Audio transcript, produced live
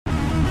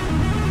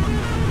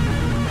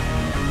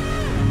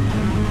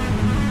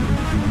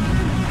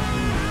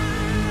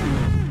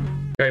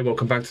Hey,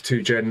 welcome back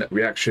to 2Gen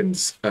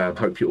Reactions.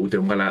 Hope you're all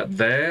doing well out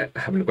there,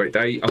 having a great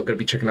day. I'm going to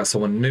be checking out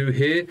someone new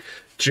here,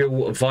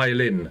 Jill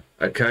Violin.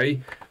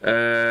 Okay,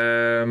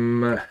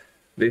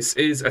 this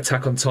is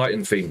Attack on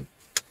Titan theme.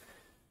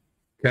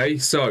 Okay,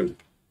 so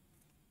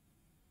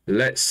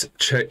let's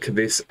check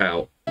this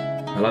out.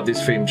 I love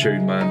this theme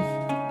tune, man.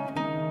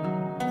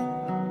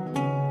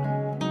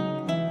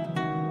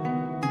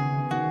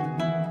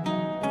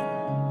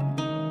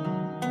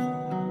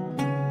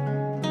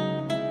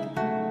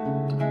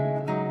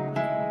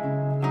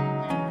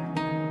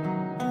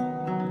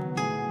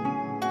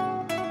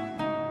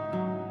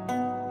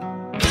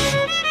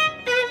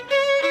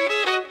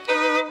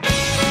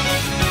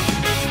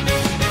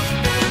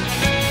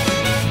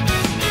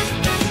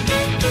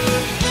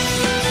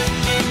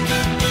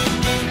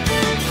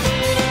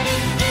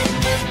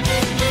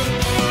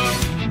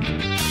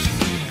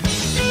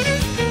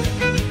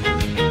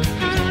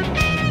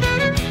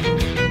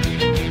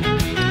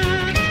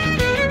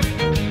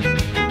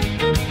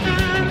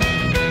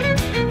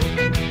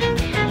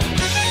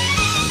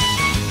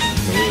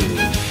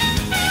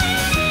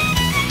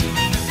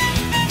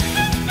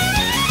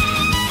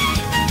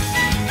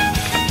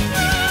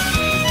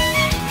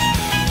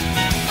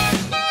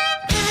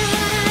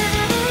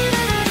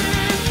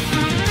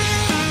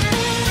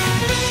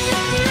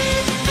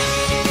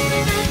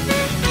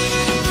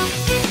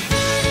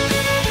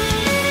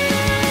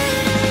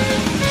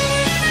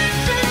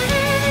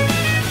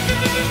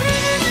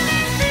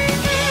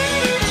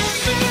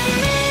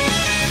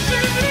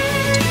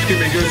 Give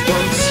me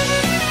goosebumps.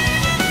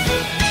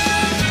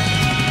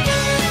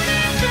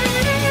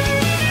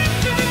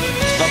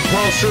 I'm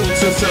partial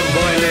to some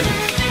violin.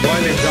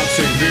 Violin's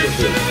absolutely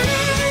beautiful.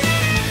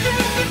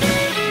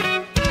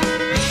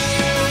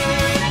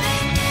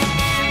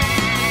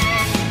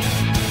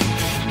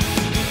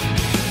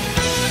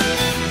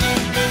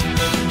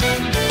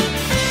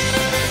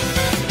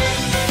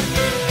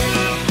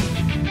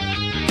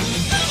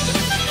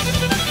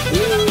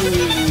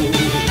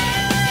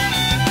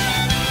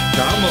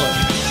 Come on.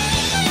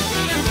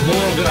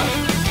 More of that.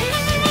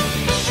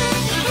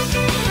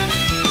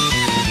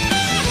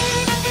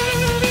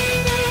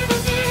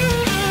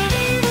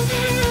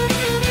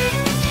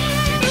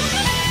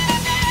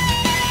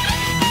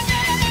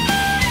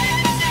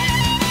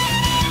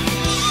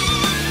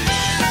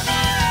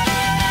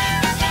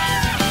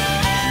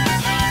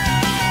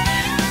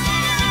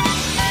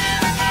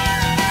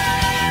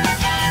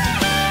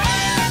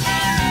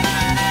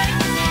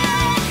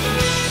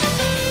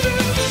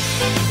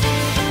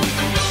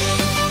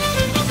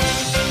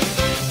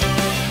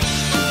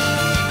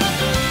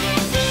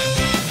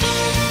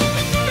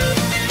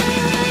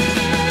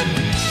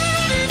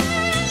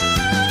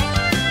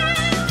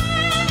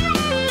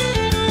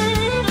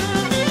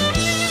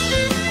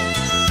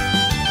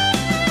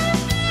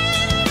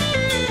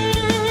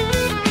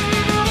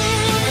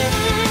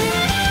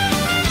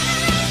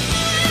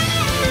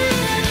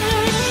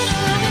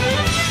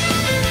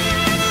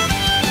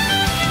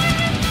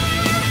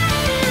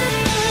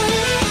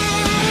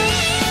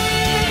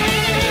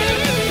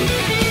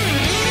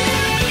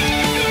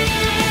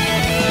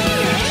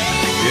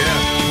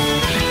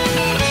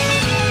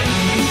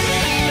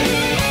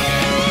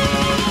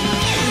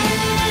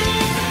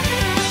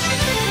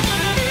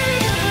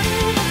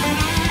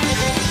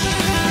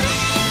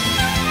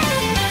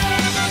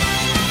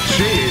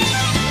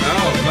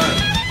 Oh man.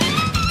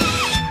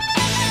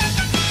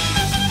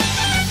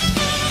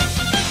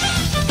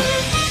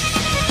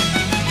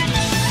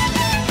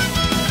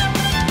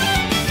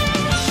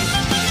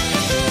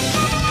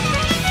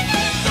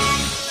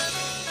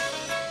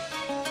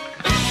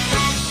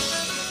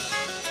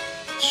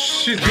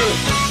 She's good.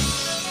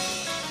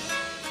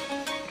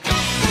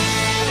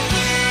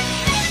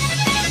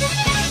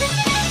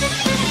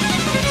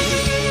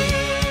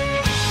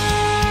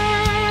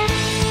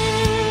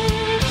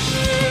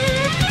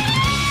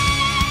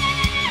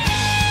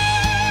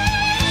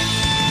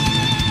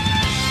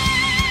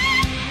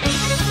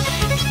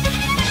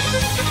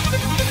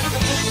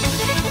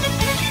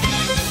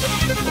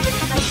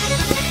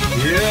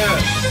 Yeah.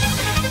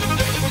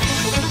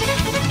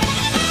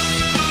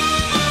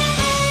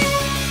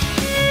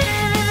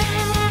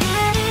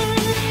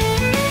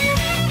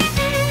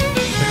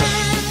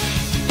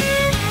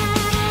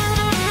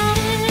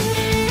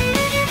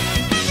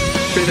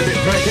 Been a bit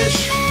peckish.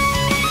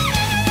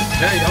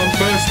 Hey, I'm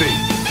thirsty.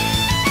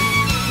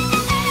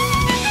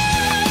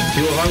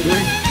 You're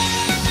hungry?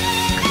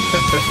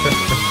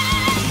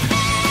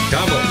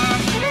 Come on.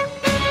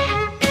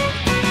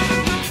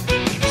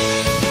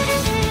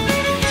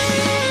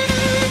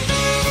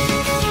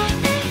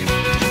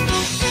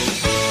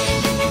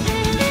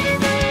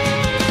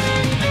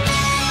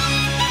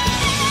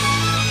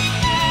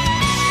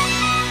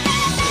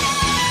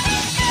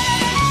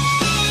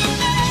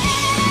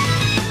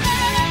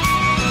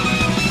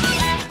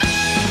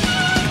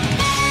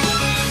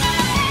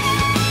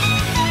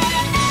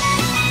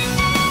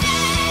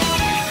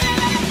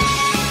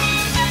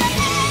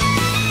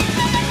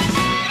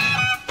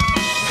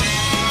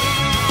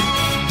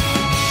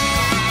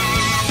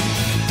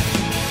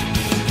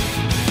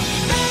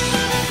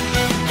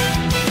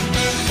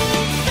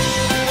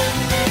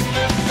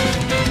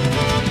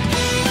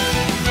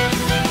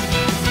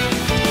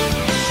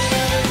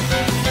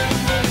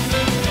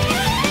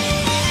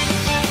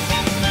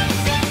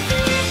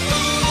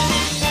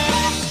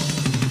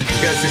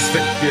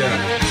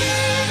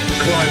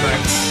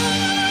 climax.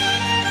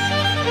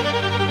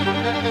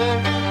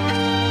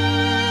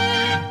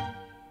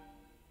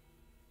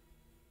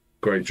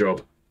 Great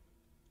job.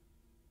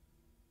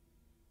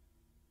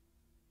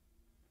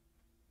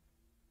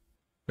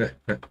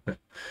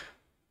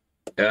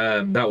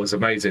 That was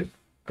amazing.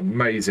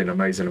 Amazing,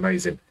 amazing,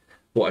 amazing.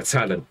 What a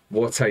talent.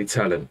 What a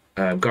talent.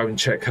 Go and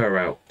check her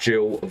out.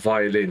 Jill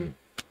Violin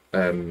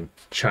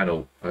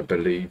channel, I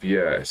believe.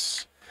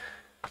 Yes.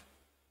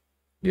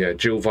 Yeah,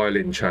 Jill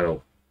Violin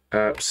channel.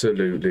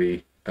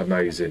 Absolutely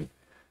amazing.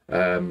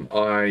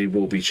 I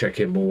will be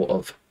checking more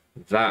of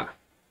that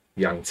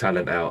young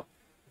talent out.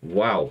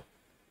 Wow.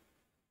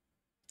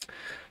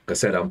 Like I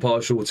said, I'm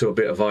partial to a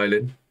bit of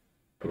violin.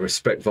 I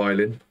respect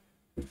violin.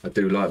 I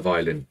do like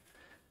violin.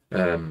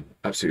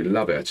 Absolutely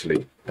love it,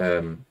 actually.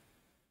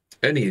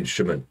 Any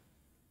instrument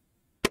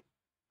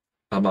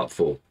I'm up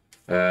for.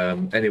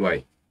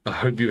 Anyway, I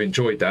hope you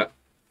enjoyed that.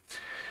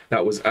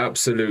 That was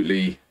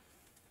absolutely...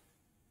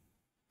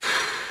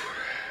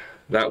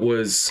 That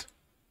was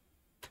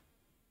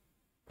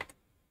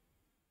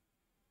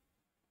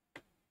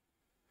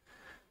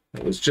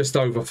just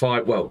over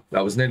five. Well,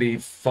 that was nearly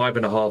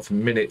 5.5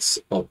 minutes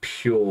of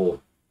pure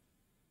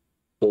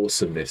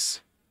awesomeness.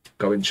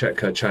 Go and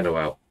check her channel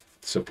out.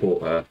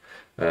 Support her.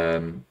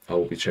 I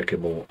will be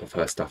checking more of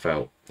her stuff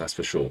out. That's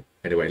for sure.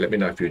 Anyway, let me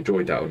know if you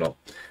enjoyed that or not.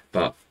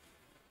 But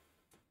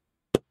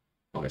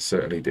I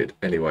certainly did.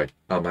 Anyway,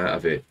 I'm out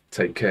of it.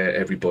 Take care,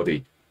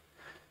 everybody.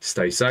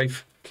 Stay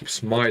safe. Keep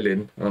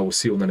smiling, and I will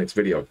see you on the next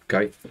video.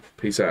 Okay?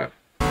 Peace out.